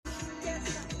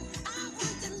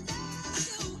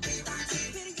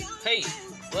Hey,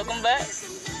 welcome back.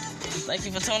 Thank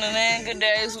you for tuning in. Good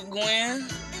days with Gwen.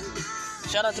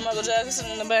 Shout out to Michael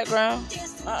Jackson in the background.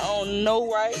 I own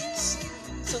no rights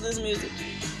to this music.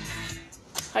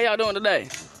 How y'all doing today?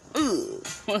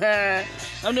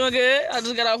 I'm doing good. I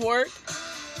just got off work.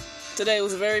 Today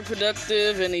was very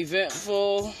productive and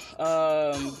eventful.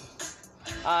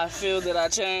 I feel that I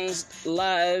changed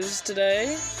lives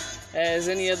today, as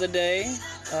any other day.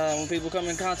 When people come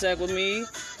in contact with me,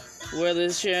 whether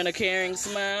it's sharing a caring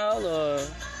smile or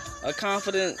a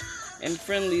confident and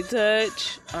friendly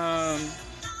touch, I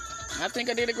think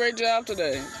I did a great job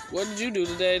today. What did you do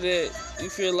today that you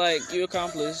feel like you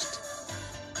accomplished?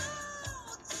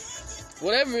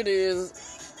 Whatever it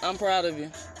is, I'm proud of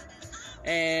you.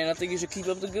 And I think you should keep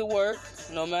up the good work,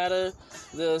 no matter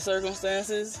the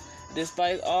circumstances.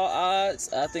 Despite all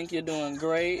odds, I think you're doing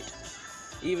great.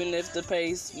 Even if the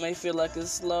pace may feel like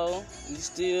it's slow, you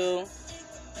still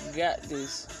got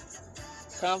this.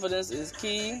 Confidence is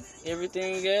key.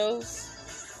 Everything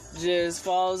else just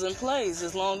falls in place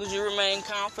as long as you remain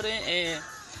confident and,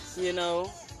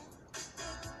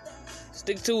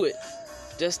 stick to it.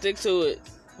 Just stick to it.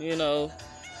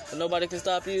 Nobody can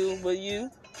stop you but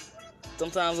you.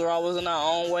 Sometimes we're always in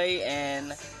our own way,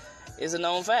 and it's a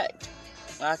known fact.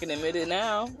 I can admit it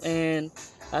now, and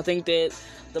I think that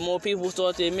the more people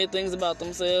start to admit things about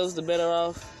themselves, the better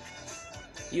off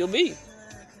you'll be.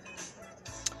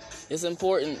 It's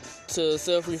important to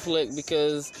self-reflect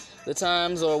because the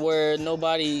times are where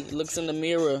nobody looks in the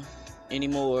mirror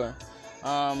anymore.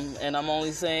 And I'm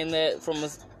only saying that from a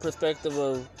perspective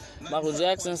of Michael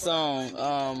Jackson's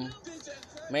song,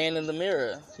 Man in the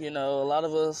Mirror. A lot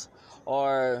of us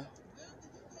are,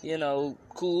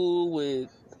 cool with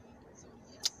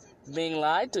being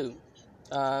lied to,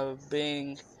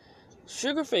 being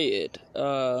sugar-fed,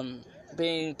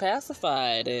 being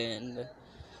pacified, and,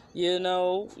 you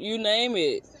name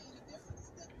it.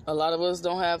 A lot of us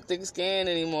don't have thick skin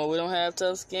anymore. We don't have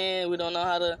tough skin. We don't know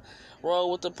how to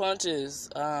roll with the punches.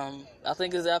 I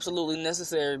think it's absolutely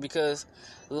necessary because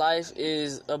life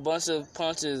is a bunch of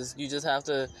punches. You just have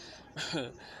to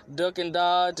duck and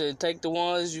dodge and take the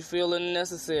ones you feel are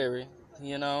necessary,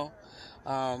 and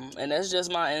that's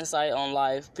just my insight on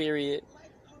life, period.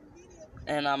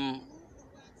 And I'm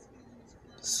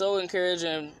so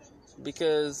encouraging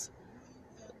because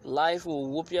life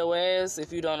will whoop your ass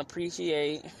if you don't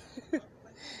appreciate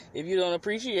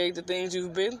the things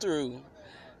you've been through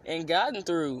and gotten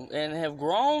through and have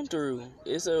grown through.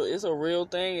 It's a real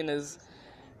thing, and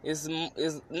it's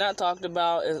not talked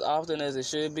about as often as it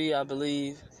should be, I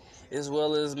believe, as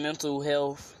well as mental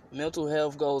health. Mental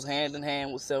health goes hand in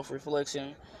hand with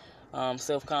self-reflection,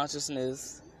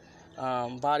 self-consciousness,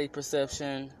 body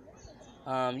perception,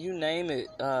 you name it.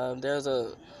 There's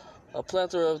a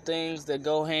plethora of things that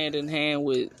go hand in hand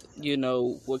with,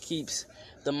 what keeps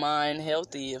the mind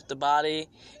healthy. If the body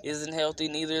isn't healthy,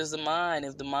 neither is the mind.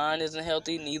 If the mind isn't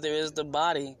healthy, neither is the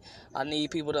body. I need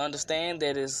people to understand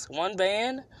that it's one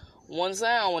band, one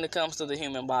sound when it comes to the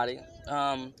human body.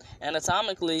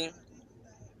 Anatomically,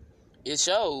 it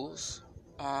shows.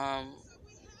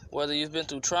 Whether you've been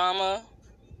through trauma,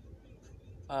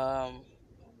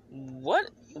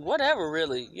 whatever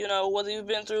really, whether you've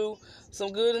been through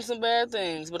some good and some bad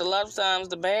things, but a lot of times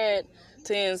the bad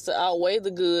tends to outweigh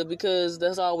the good because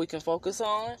that's all we can focus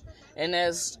on, and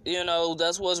that's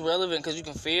what's relevant because you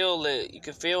can feel it, you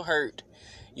can feel hurt,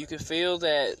 you can feel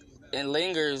that it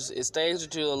lingers, it stays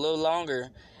with you a little longer,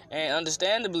 and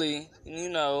understandably,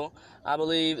 I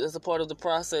believe it's a part of the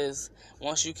process.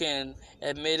 Once you can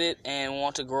admit it and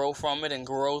want to grow from it and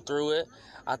grow through it,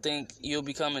 I think you'll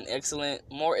become an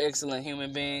more excellent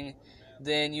human being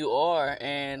than you are.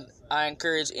 And I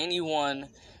encourage anyone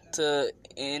to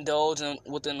indulge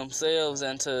within themselves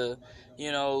and to,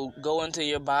 go into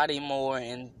your body more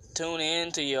and tune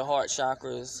into your heart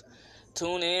chakras.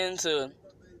 Tune into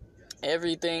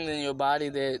everything in your body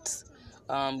that's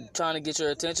trying to get your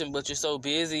attention, but you're so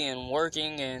busy and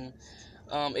working and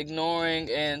ignoring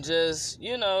and just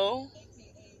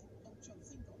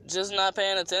not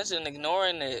paying attention,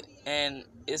 ignoring it. And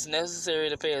it's necessary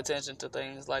to pay attention to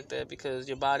things like that because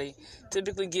your body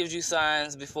typically gives you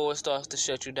signs before it starts to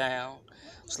shut you down,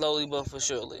 slowly but for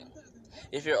surely.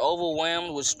 If you're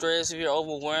overwhelmed with stress, if you're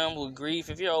overwhelmed with grief,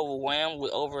 if you're overwhelmed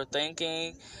with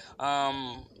overthinking,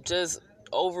 just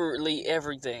overly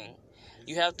everything,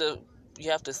 you have to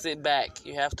sit back,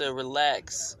 you have to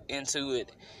relax into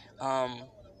it.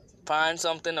 Find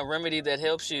something, a remedy that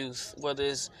helps you, whether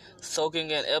it's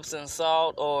soaking in Epsom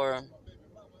salt or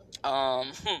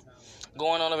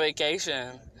going on a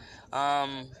vacation,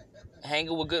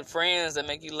 hanging with good friends that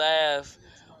make you laugh,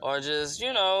 or just,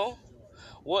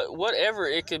 whatever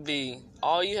it could be.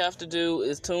 All you have to do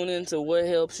is tune into what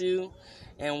helps you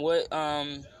and what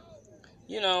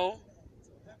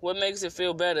what makes it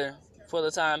feel better for the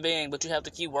time being, but you have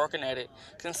to keep working at it.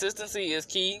 Consistency is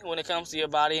key when it comes to your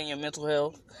body and your mental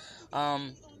health.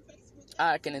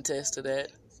 I can attest to that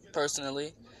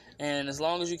personally. And as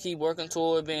long as you keep working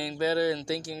toward being better and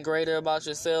thinking greater about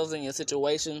yourselves and your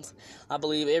situations, I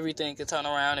believe everything can turn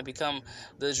around and become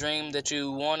the dream that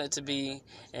you want it to be,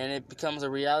 and it becomes a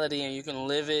reality, and you can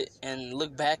live it and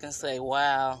look back and say,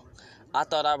 wow, I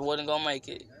thought I wasn't going to make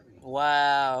it.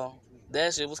 Wow,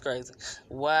 that shit was crazy.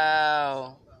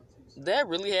 Wow, that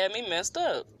really had me messed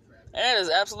up. And that is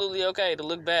absolutely okay to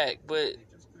look back, but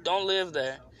don't live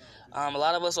there. A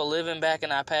lot of us are living back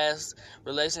in our past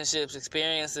relationships,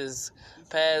 experiences,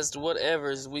 past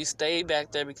whatevers. We stay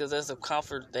back there because there's a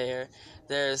comfort there.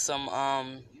 There's some,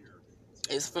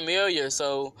 it's familiar.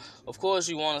 So, of course,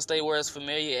 you want to stay where it's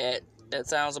familiar at. That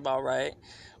sounds about right.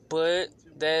 But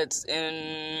it's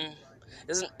not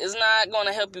going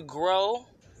to help you grow.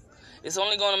 It's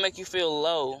only going to make you feel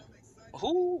low.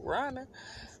 Who rhyming?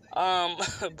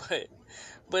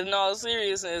 But in all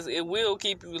seriousness, it will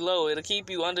keep you low. It'll keep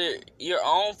you under your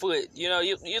own foot.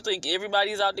 You think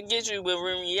everybody's out to get you, but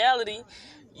in reality,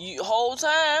 whole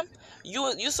time,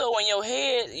 you so in your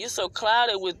head, you're so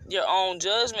clouded with your own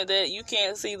judgment that you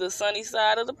can't see the sunny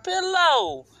side of the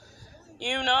pillow.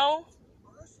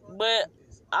 But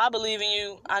I believe in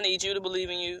you. I need you to believe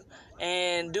in you.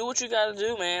 And do what you gotta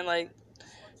do, man. Like,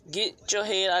 get your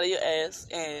head out of your ass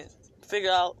and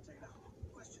figure out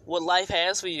what life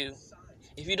has for you.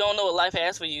 If you don't know what life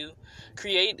has for you,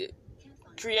 create it.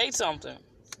 Create something.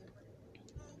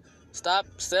 Stop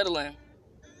settling.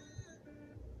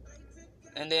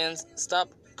 And then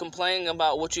stop complaining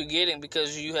about what you're getting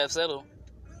because you have settled.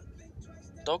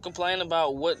 Don't complain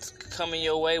about what's coming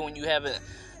your way when you haven't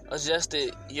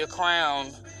adjusted your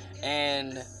crown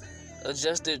and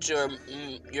adjusted your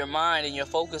mind and your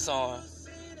focus on.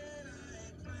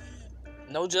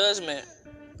 No judgment.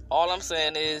 All I'm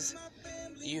saying is,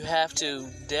 you have to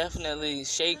definitely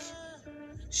shake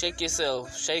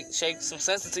yourself, shake some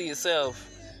sense into yourself,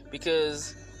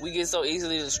 because we get so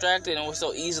easily distracted and we're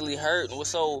so easily hurt and we're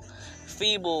so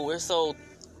feeble, we're so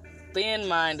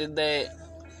thin-minded that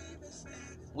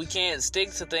we can't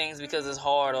stick to things because it's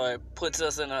hard or it puts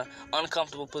us in an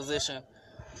uncomfortable position.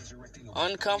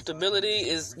 Uncomfortability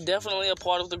is definitely a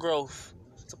part of the growth.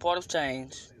 It's a part of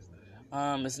change.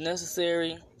 It's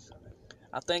necessary.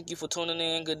 I thank you for tuning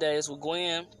in. Good Days with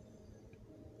Gwen.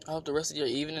 I hope the rest of your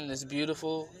evening is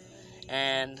beautiful.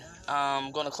 And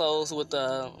I'm going to close with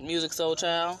Musiq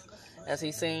Soulchild as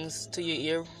he sings to your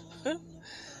ear.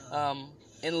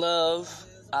 In love,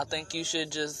 I think you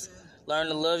should just learn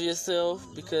to love yourself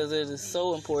because it is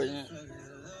so important.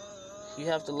 You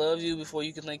have to love you before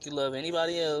you can think you love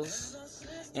anybody else.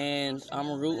 And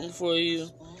I'm rooting for you.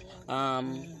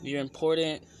 You're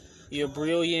important. You're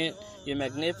brilliant. You're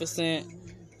magnificent.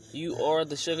 You are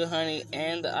the sugar honey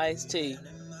and the iced tea.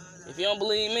 If you don't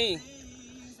believe me, you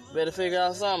better figure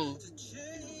out something.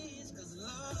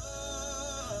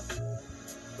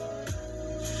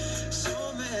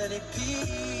 So many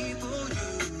people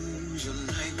use your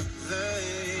name,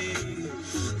 they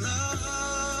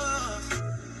love.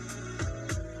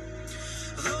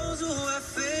 Those who have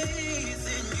faith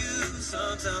in you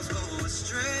sometimes go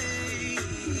astray.